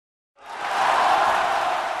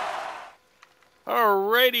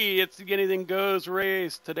Alrighty, it's the Anything Goes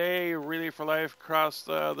race today, Relay for Life across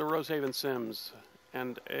the Rosehaven Sims.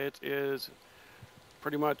 And it is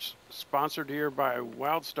pretty much sponsored here by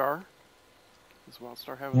Wildstar. Does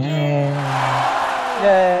Wildstar have a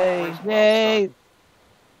Yay! Yay!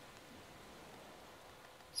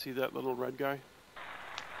 See that little red guy?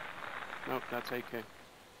 Nope, that's AK.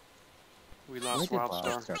 We lost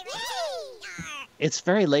Wildstar. It's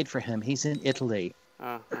very late for him. He's in Italy.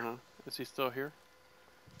 Is he still here?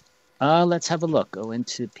 Let's have a look. Go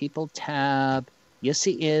into People tab. Yes,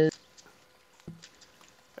 he is.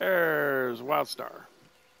 There's Wildstar.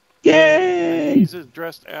 Yay! He's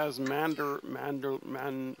dressed as Mandarin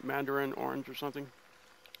Orange or something.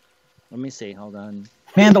 Let me see. Hold on.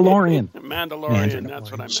 Mandalorian. Mandalorian. That's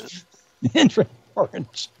what I meant. Mandarin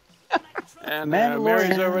Orange. And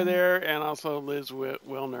Mary's over there, and also Liz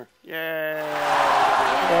Wilner. Yay!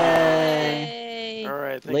 Yay! All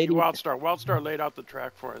right, thank you, Wildstar. Wildstar laid out the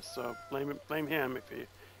track for us, so blame him if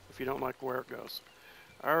you don't like where it goes.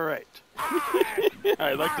 All right.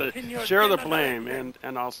 I'd like to share the blame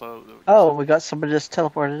and also. Oh, we got somebody just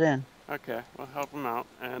teleported in. Okay, we'll help him out,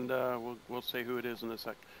 and we'll say who it is in a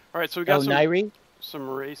sec. All right, so we got some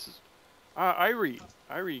races. Nyree,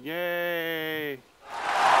 yay!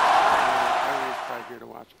 Nyree's probably here to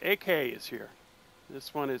watch. Akay is here.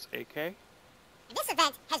 This one is Akay. This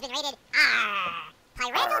event has been rated R.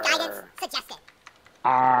 Parental guidance suggested.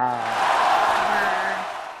 R.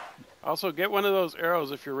 Also, get one of those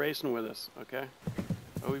arrows if you're racing with us, okay?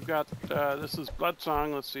 We've got, this is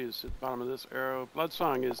Bloodsong. Let's see, it's at the bottom of this arrow.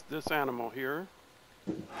 Bloodsong is this animal here.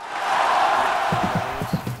 It's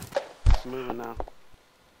moving now.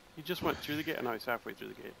 He just went through the gate. No, he's halfway through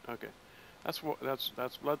the gate. Okay. That's Bloodsong.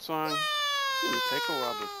 It's going to take a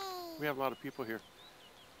while, but we have a lot of people here.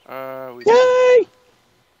 Yay!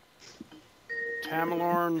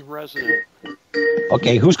 Tamlorn Resident.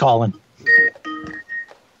 Okay, who's calling?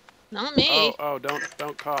 Not me. Oh,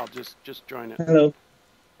 don't call. Just join it. Hello.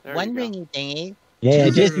 There One you go. ring thingy. Yeah,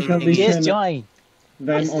 just join.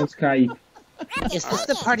 I'm on Skype. Is this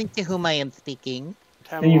the party to whom I am speaking?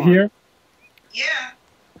 Tamlorn. Can you hear? Yeah.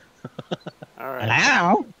 All right.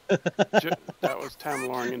 Hello. That was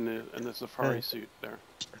Tamlorn in the safari suit there.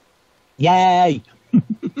 Yay!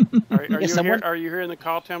 Are you hearing the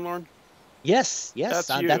call, Tamlorn? Yes. That's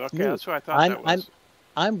you. That's Okay, me. that's who I thought that was.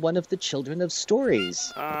 I'm one of the children of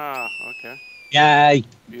stories. Ah, okay. Yay!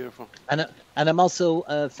 Beautiful. And I'm also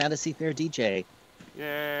a fantasy fair DJ.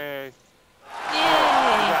 Yay. We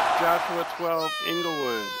got Joshua 12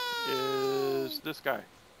 Inglewood is this guy.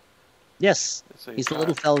 Yes, he's the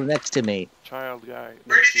little fellow next to me. Child guy.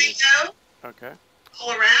 Where did they go? Okay.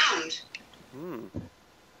 All around.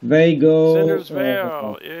 They go Cinders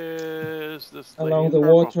Vale is this lady along in the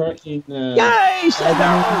purple. water in. Yay!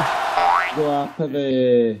 Go up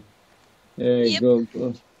the.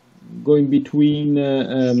 Go in between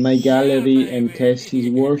my gallery and Cassie's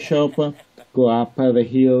workshop. Go up the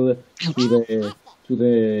hill to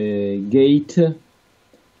the gate.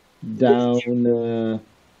 Down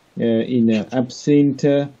in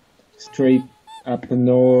Absinthe, straight up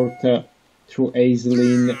north through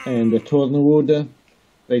Aislinn and Thornwood.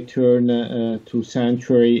 They turn to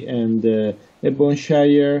Sanctuary and Gullwing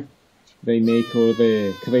Shire. They make all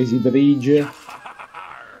the crazy bridge.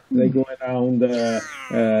 They go around the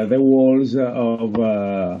walls of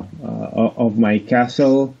my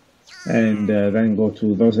castle, and then go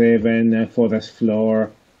to Rosehaven, Forest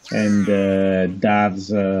Floor, and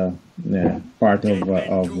Dav's part of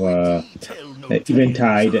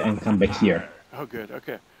Eventide, and come back here. Oh, good.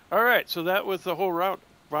 Okay. All right. So that was the whole route.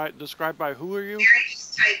 Right, described by who are you?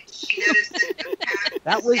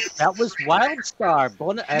 That was Wildstar. That was Wildstar.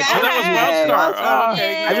 Oh,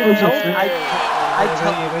 okay. I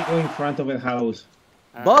go in front of the house.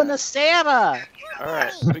 Bonacera. All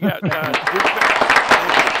right. We got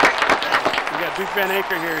DukeVan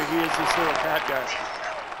Acker here. He is this little cat guy.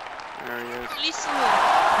 There he is.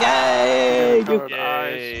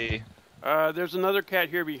 Yay! There's another cat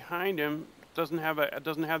here behind him. Doesn't have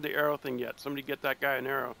the arrow thing yet. Somebody get that guy an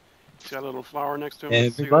arrow. He's got a little flower next to him.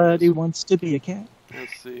 Everybody wants to be a cat.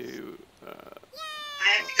 Let's see. I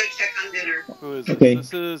have to go check on dinner. Who is Okay. this?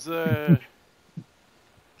 This is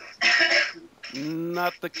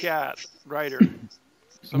not the cat writer.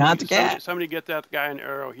 Not the cat. Somebody get that guy an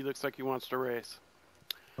arrow. He looks like he wants to race.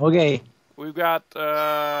 Okay. We've got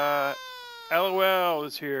LOL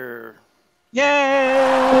is here. Yay!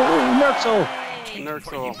 Nerxual.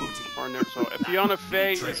 Nerxual or Nerxual.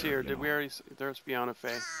 FionaFei is here. Did we already? There's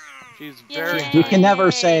FionaFei. She's very. You can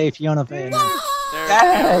never say FionaFei. There's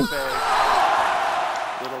FionaFei.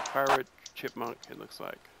 Little pirate chipmunk. It looks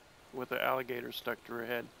like. with an alligator stuck to her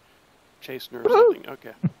head, chasing her or something.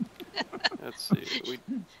 Okay. Let's see.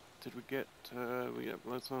 Did we get? We got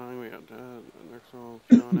Bloodsong. We got Nerxual,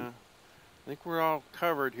 Fiona. I think we're all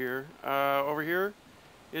covered here. Over here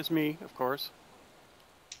is me, of course.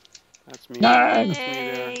 That's me. That's me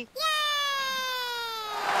there. See if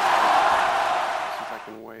I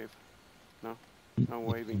can wave. No? No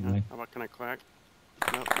waving, huh? How about, can I clap?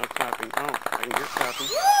 Nope, no clapping. Oh, I can hear clapping.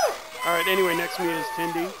 Alright, anyway, next to me is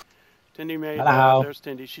Tindy. Tindy made, there's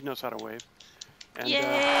Tindy. She knows how to wave.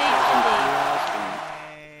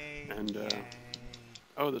 And,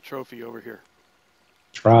 oh, the trophy over here.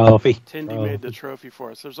 Trophy. Tindy made the trophy for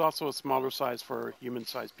us. There's also a smaller size for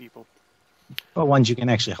human-sized people. Well, ones you can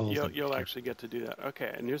actually hold. You'll actually get to do that.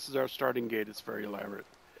 Okay, and this is our starting gate. It's very elaborate.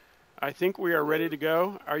 I think we are ready to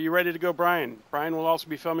go. Are you ready to go, Brian? Brian will also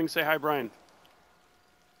be filming. Say hi, Brian.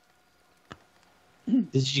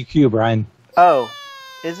 This is your cue, Brian. Oh,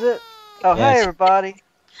 is it? Oh, Yes. Hi, everybody.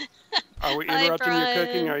 Are we interrupting your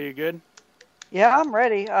cooking? Are you good? Yeah, I'm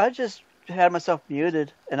ready. I just had myself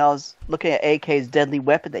muted, and I was looking at AK's deadly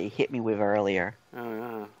weapon that he hit me with earlier. Oh,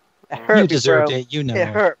 yeah. It hurt You me, deserved bro. it, you know. It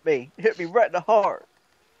hurt me. It hit me right in the heart.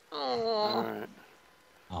 All right.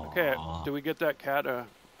 Okay, do we get that cat a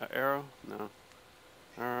arrow? No.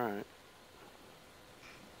 All right.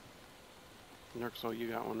 Nerxual, you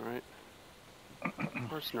got one, right? Of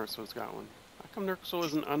course Nerxual's got one. How come Nerxual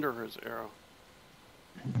isn't under his arrow?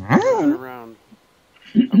 Run around.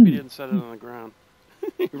 Hope he didn't set it on the ground.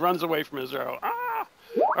 He runs away from his arrow. Ah!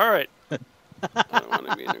 All right. I don't want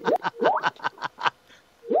to be in a group.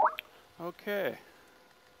 Okay.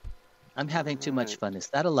 I'm having too much fun. Is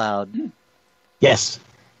that allowed? Yes.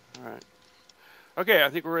 All right. Okay, I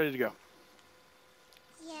think we're ready to go.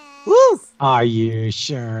 Yes. Woo! Are you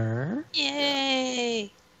sure?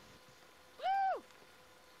 Yay!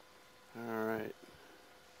 All right.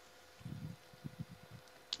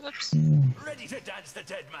 Whoops. Ready to dance the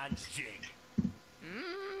dead man's jig.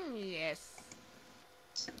 Yes.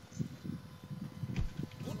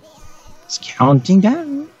 It's counting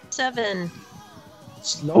down. 7,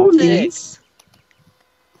 Slowly. 6,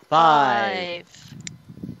 5,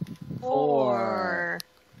 4,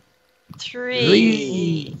 3,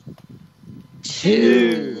 3,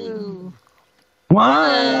 2,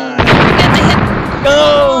 1. Go!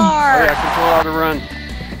 Oh yeah, control how to run.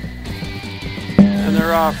 And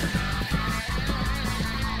they're off.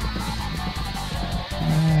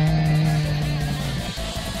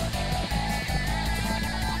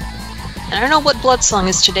 I don't know what Bloodsong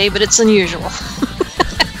is today, but it's unusual.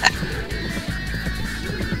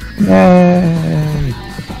 Yay!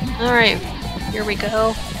 Alright, here we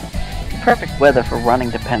go. Perfect weather for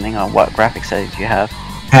running, depending on what graphic settings you have.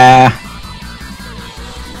 I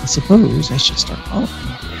suppose I should start following.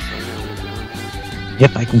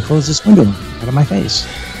 If I can close this window out of my face.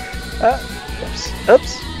 Oops.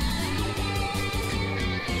 Oops.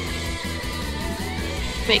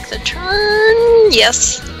 Make the turn.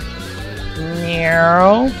 Yes.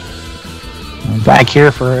 I'm back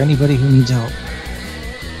here for anybody who needs help.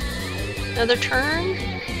 Another turn.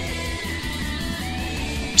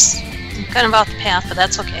 Oops. I'm kind of off the path, but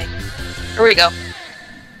that's okay. Here we go.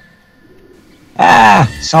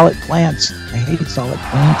 Solid plants. I hate solid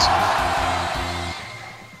plants.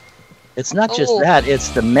 It's not just that, it's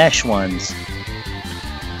the mesh ones.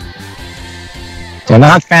 They're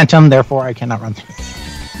not phantom, therefore I cannot run through.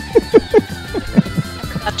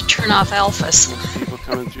 Have to turn off alphas. People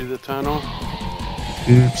coming through the tunnel.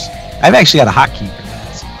 Oops. I've actually got a hotkey for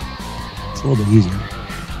that. So it's a little bit easier.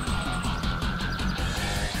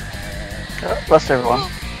 Bless everyone.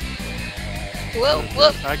 Whoa,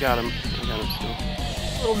 whoa. I got him. I got him still.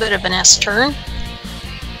 A little bit of an S turn.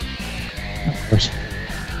 Of course.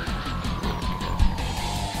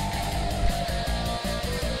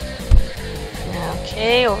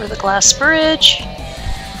 Okay, over the glass bridge.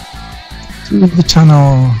 Through the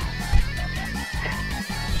tunnel.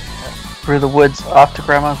 Through the woods off to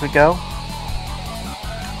Grandma as we go.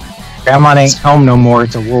 Grandma ain't home no more,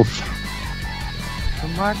 it's a wolf. To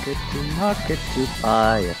market, to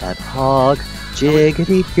buy a fat hog.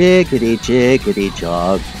 Jiggity, jiggity, jiggity,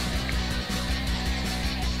 jog.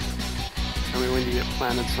 Tell me when you get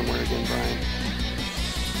planted somewhere again, Brian.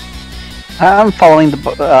 I'm following the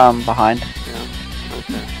behind. Yeah.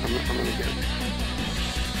 Okay. I'm gonna get it.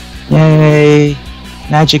 Yay!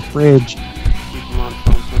 Magic bridge. Keep them on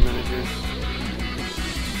phone for a minute here.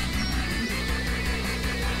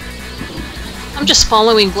 I'm just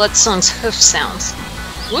following Bloodsong's hoof sounds.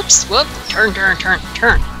 Whoops, whoop, turn, turn, turn,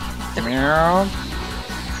 turn. There we go.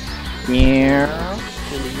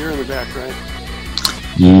 Andy, you're in the back, right?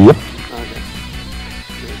 Yep. Okay.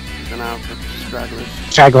 Good. out the stragglers.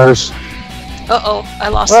 Stragglers. Uh-oh, I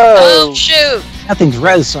lost. Whoa. Oh, shoot! Nothing's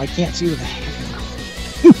res, so I can't see what the heck.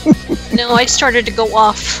 No, I started to go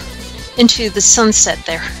off into the sunset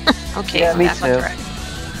there. Okay, Yeah, I'm me back on too. track.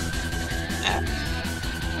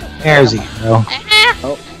 There's the arrow.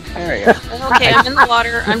 Oh, there you go. Okay, I'm in the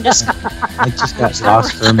water. I'm just... I just got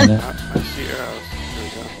lost for a minute. I see arrows. There we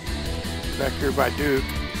go. Back here by Duke.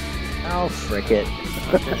 Oh, frick it.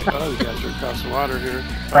 Okay. Oh, you guys are across the water here.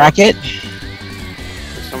 Bracket.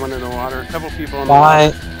 There's someone in the water. A couple people in the Fly.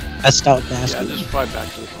 water. A stout Yeah, bastard. just fly back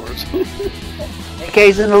to the course.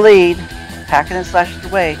 AK's in the lead, hacking and slashing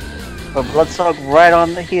away, but Bloodsong right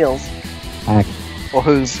on the heels. Hack. Or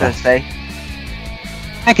who's to say?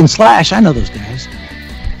 Hack and slash. I know those guys.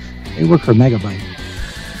 They work for Megabyte.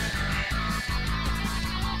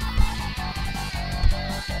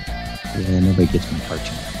 Yeah, nobody gets my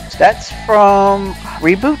cartoon. That's from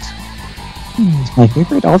Reboot. It's my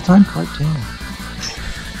favorite all-time cartoon.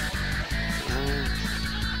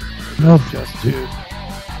 No, Just Duke.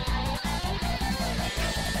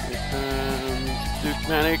 Here comes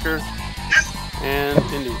DukeVan Acker and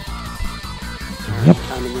Indy. Yep.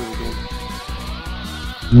 Time to move again.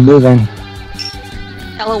 Moving.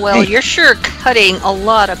 LOL, Hey. you're sure cutting a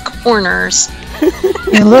lot of corners.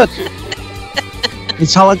 Hey, look.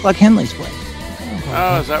 It's how like Henley's place.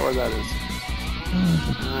 Oh, is that where that is?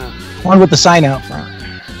 One with the sign out front. Did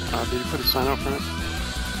you put a sign out front?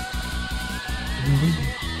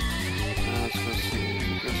 Let's go see. Is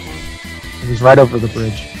it this one? It was right over the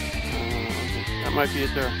bridge. Okay. That might be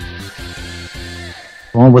it there.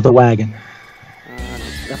 One with the wagon. I don't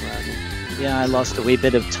see a wagon. Yeah, I lost a wee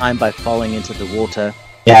bit of time by falling into the water.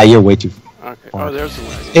 Yeah, you're way too. Okay. Oh, there's the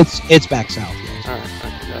wagon. It's back south. Yes. Alright,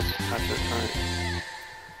 okay, that's it. Alright.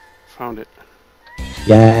 Found it.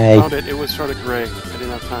 Yay. Found it. It was sort of gray. I didn't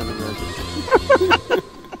have time to res it.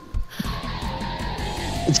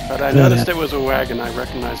 But I noticed it was a wagon. I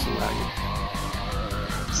recognized the wagon.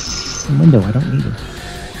 The window, I don't need it.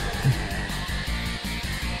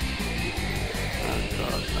 Oh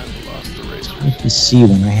god, I've lost the I racers. have to see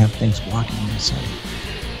when I have things blocking my sight.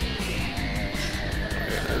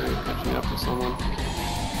 Okay, I think catching up to someone.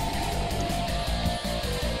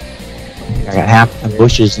 I got half the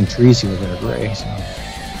bushes and trees here that are gray, so.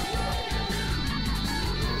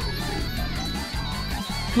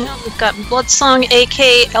 Yeah, we've got Bloodsong,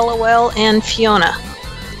 AK, LOL, and Fiona.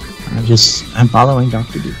 I'm following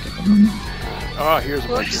Dr. Duke. Oh, here's a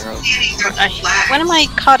bunch of arrows. What am I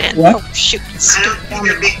caught in? What? Oh, shoot. I don't think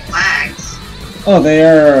they're big flags. Oh, they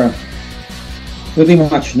are pretty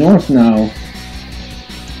much north now.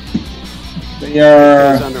 They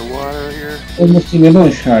It's are underwater here. almost in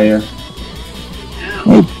Gullwing Shire.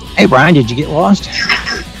 Hey, Brian, did you get lost?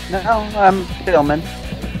 No, I'm filming.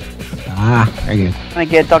 Ah, very good. I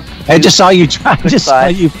get Dr. I just saw you try. I just saw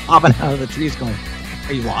side. you popping out of the trees going,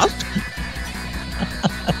 are you lost?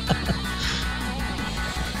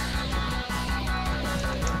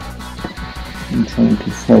 I'm trying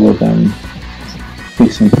to follow them.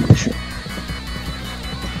 Fix and pressure.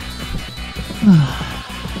 No.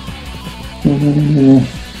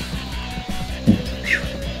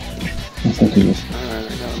 I thought it was.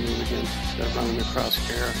 Alright, I gotta move again. Just gotta run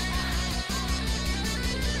across air.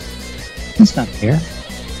 It's not there.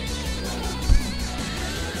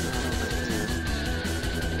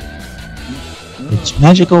 It's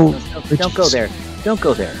magical. Don't go there. Don't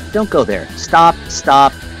go there. Don't go there. Stop.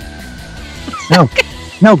 Stop. No,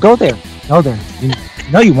 no, go there. Go there. You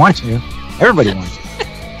know you want to. Everybody wants to.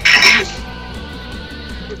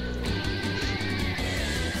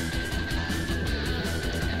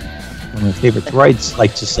 One of my favorite droids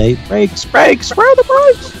like to say, brakes, brakes, where are the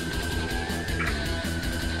brakes?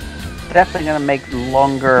 Definitely gonna make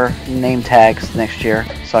longer name tags next year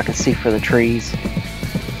so I can see for the trees.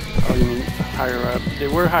 Oh, you mean higher up? They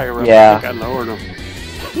were higher up. Yeah. I think I lowered them.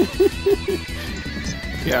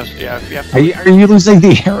 Yeah, if you have to. Are you losing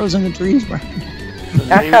the arrows in the trees, Brian?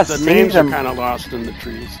 The names are kind of lost in the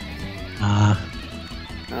trees.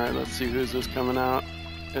 Alright, let's see who's this coming out.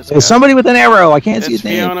 There's somebody with an arrow. I can't see his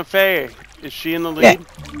name. FionaFei. Is she in the lead? Yeah.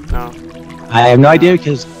 No. I have no idea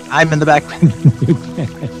because I'm in the back.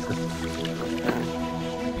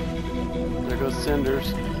 There goes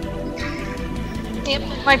Cinders. Yep,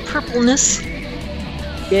 my purpleness.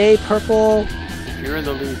 Yay, purple. If you're in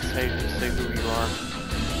the lead, say who you are.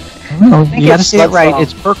 I don't know. You gotta it's say it right. Bloodsong.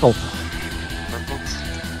 It's purple. Purple?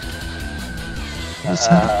 It's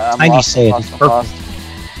not I'm tiny lost, say it. lost, It's purple. lost.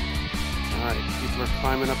 Alright, people are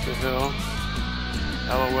climbing up the hill.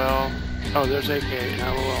 LOL. Oh, there's AK and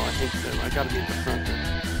LOL. I think I gotta be at the front there.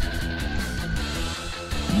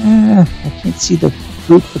 I can't see the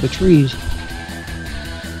fruit for the trees.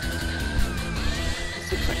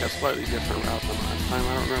 This looks like a slightly different route than last time.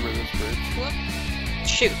 I don't remember this bridge.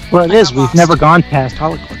 Shoot. Well, it is. We've never gone past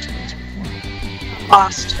Holocaust before.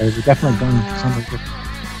 Lost. So we've definitely done something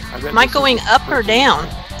different. Am I going up or down?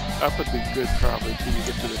 Up would be good, probably, till you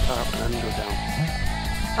get to the top and then go down.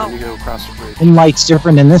 Oh. And you go across the bridge. Moonlight's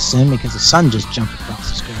different in this sim because the sun just jumped across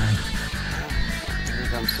the sky. Every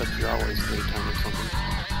time set to always daytime or something.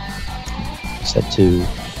 Set to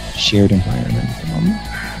shared environment at the moment.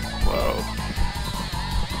 Whoa.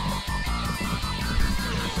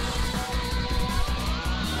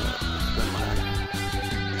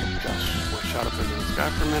 Just shot up into the sky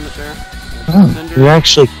for a minute there. Oh, you're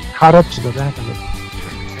actually caught up to the back of it.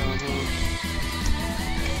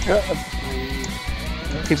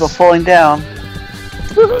 People falling down.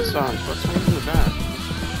 Bloodsong in the back.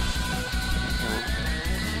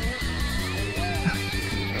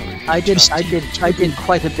 I did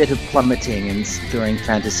quite a bit of plummeting during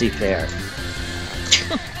Fantasy Fair.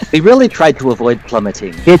 We really tried to avoid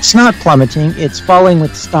plummeting. It's not plummeting, it's falling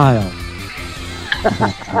with style.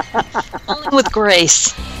 Falling with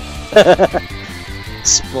grace.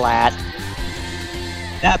 Splat.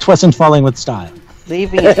 That wasn't falling with style.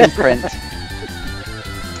 Leaving an imprint.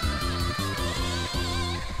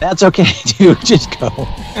 That's okay too, just go.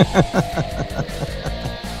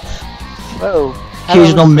 Whoa.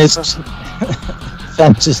 Occasional missed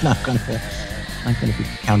fence is not going to be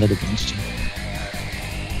counted against you.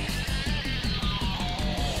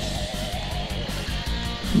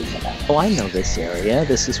 Oh, I know this area.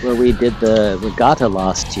 This is where we did the regatta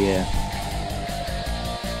last year.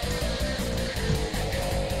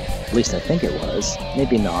 At least I think it was.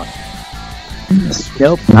 Maybe not.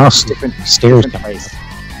 Nope. Now different stairs. Different place.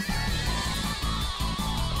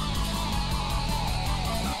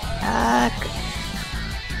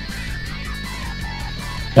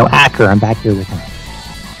 No, Acker, I'm back here with him.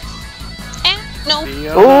 No.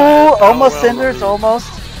 Ooh, almost Cinders, almost.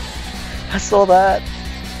 I saw that.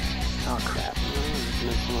 Oh, crap.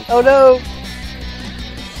 Oh, no.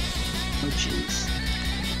 Oh, jeez.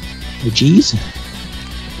 Oh, jeez?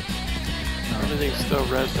 Everything's still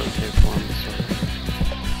res okay for me, so...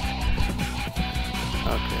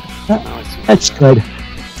 Okay. Now I see. That's good.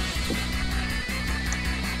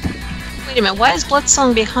 Wait a minute, why is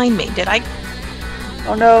Bloodsong behind me? Did I...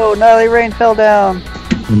 Oh no, Nyree Rain fell down.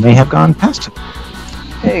 You may have gone past him.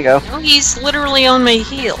 There you go. Oh, he's literally on my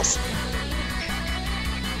heels.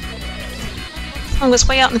 Bloodsong was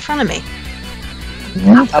way out in front of me.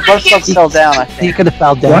 Yeah. Bloodsong fell down, I think. He could have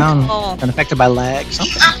fell down, Oh. been affected by lag, Can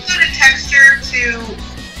you something. upload a texture to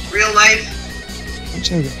real life?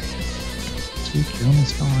 Actually, two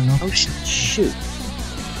kills falling off. Oh, shoot.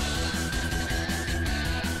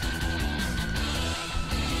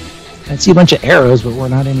 I see a bunch of arrows, but we're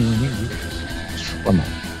not anywhere near you. From the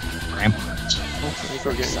ramparts. I think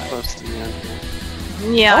we're getting close to the end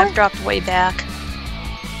here. Yeah, I've dropped way back.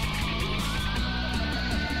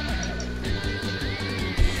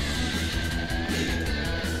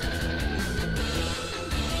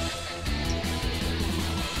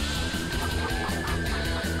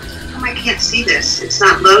 Oh, I can't see this. It's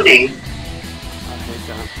not loading. I hate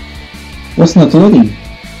that. What's not loading?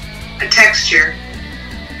 A texture.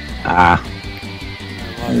 Ah.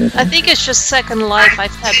 I think it's just Second Life.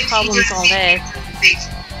 I've had problems all day.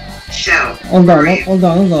 Show. Hold on.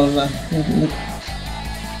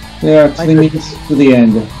 We are 3 minutes to the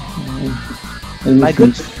end. My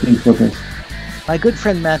good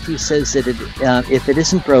friend Matthew says that if it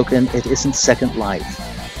isn't broken, it isn't Second Life.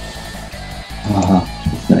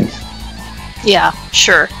 That's nice. Yeah,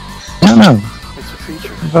 sure. I don't know. It's a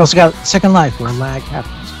feature. We've also got Second Life where lag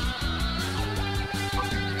happens.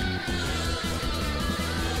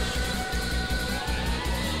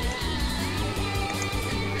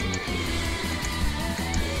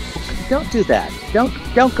 Don't do that.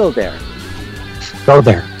 Don't go there. Go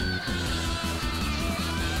there.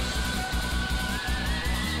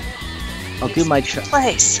 I'll do my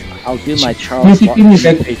Place. Charles.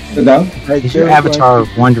 Is your avatar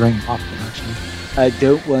wandering off direction? I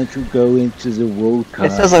don't want to go into the world car.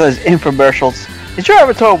 It sounds like those infomercials. Is your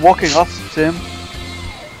avatar walking off, Sim?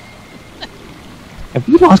 Have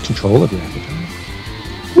you lost control of your avatar?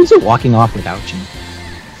 Who's it walking off without you?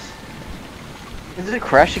 Is it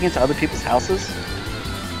crashing into other people's houses?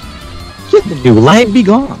 Get the new lag be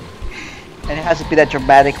gone. And it has to be that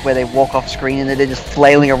dramatic where they walk off screen and then they're just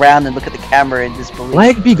flailing around and look at the camera in disbelief.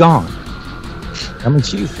 Lag be gone. Coming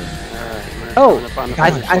to you, Phil.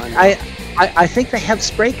 I think they have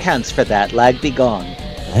spray cans for that. Lag be gone.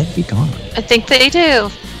 Lag be gone. I think they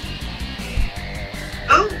do.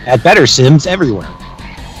 At better Sims everywhere.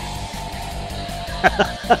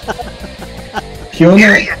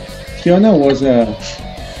 Fiona was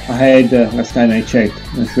ahead last time I checked.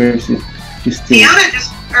 I'm sure she's still.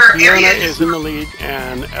 Fiona is in the lead,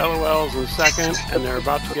 and LOL is in second, and they're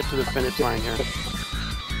about to get to the finish line here.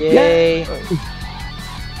 Yay!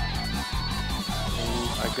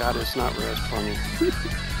 I got it's not rest for me.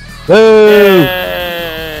 Boo!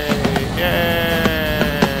 Yay!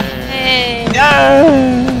 Yay!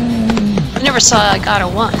 I never saw I got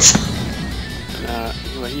it once. And,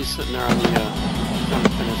 well, he's sitting there on the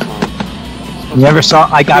finish line. You never saw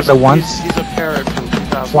I got it once? He's a parrot from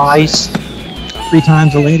 2006. Twice. 3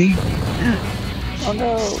 times a lady. Oh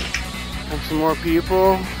no. And some more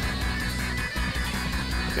people.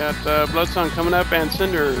 Got Bloodsong coming up and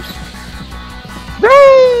Cinders.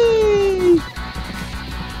 Whee!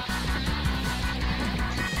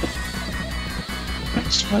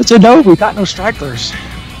 So no, we got no stragglers.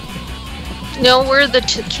 No, we're the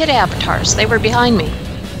kid avatars. They were behind me.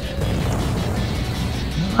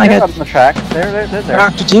 I got on the track. They're there.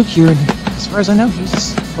 Dr. Duke here, and as far as I know,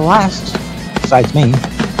 he's the last. Besides me.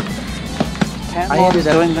 I ended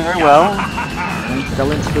up doing very well. I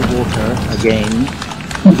fell into the water again.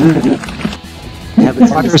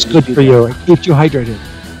 Water is good for you. It keeps you hydrated.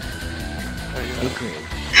 Okay.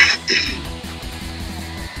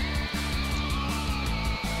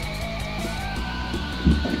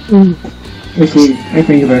 I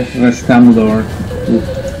think that's Tamlorn who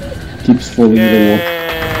keeps falling in the water.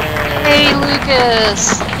 Hey, Lucas!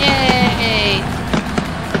 Yay!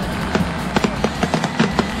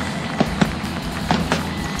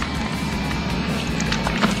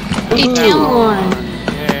 Hey, Tamlorn!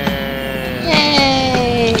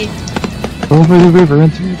 Yay! Over the river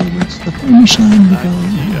and through the woods, the finish line we go.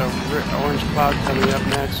 Orange cloud coming up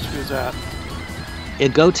next. Who's that?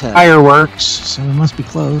 Igota. Fireworks, so it must be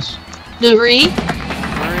close. Nyree?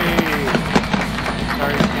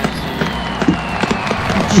 Sorry, you can't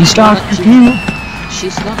see. She's Dr. Duke.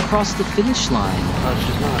 She's not crossed the finish line. Oh,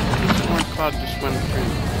 she's not. This orange cloud just went through.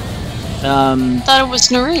 Thought it was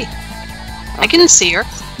Nyree. I can see her.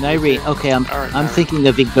 Nyree. Okay, I'm Nyree. thinking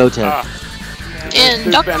of Igota.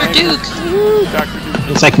 And Dr. Duke. Dr. Duke.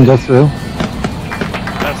 Yes, I can go through.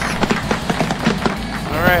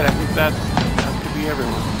 Alright, I think that could be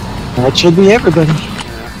everyone. That should be everybody. Yeah.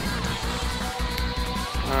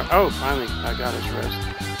 Oh, finally, I got his wrist.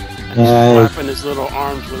 And he's flapping his little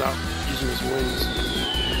arms without using his wings.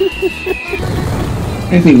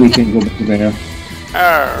 I think we can go back there.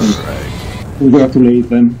 Alright. Congratulate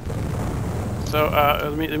them. So,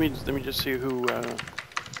 let me just see who,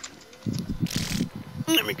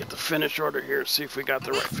 let me get the finish order here, see if we got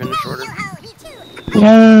the right finish order.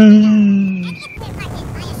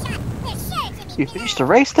 You finished the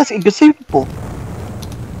race? That's inconceivable.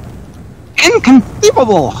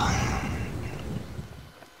 Inconceivable!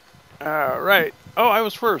 Right. Oh, I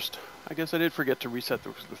was first. I guess I did forget to reset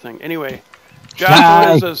the thing. Anyway,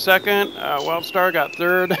 Joshua is second. Wildstar got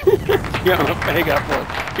third. FionaFei got fourth.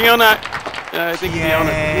 Fiona, I think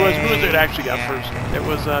Fiona. Who was it actually got first? It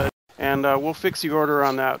was, and we'll fix the order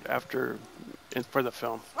on that after, for the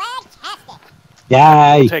film.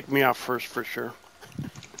 Yay! Take me off first for sure.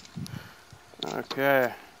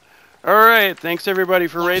 Okay. Alright, thanks everybody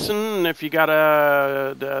for racing. And if you got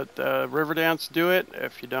a river dance, do it.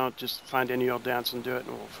 If you don't, just find any old dance and do it,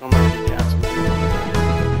 and we'll film everybody dancing.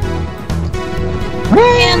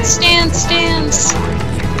 Dance, dance, dance!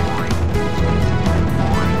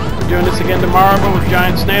 We're doing this again tomorrow, but with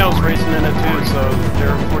giant snails racing in it too, so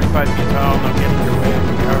they're 45 feet tall and they'll get in your way and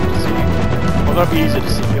be hard to see. Well, they'll be easy to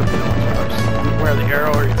see. You'll be able to wear the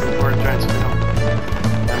arrow or you can wear a giant snail.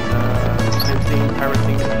 Same theme, pirate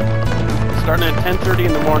theme. Starting at 10:30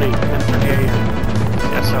 in the morning, 10:30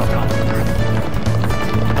 a.m. SL time.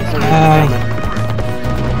 10:30 a.m.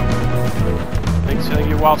 Thanks to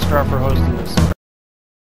you, Wildstar, for hosting this.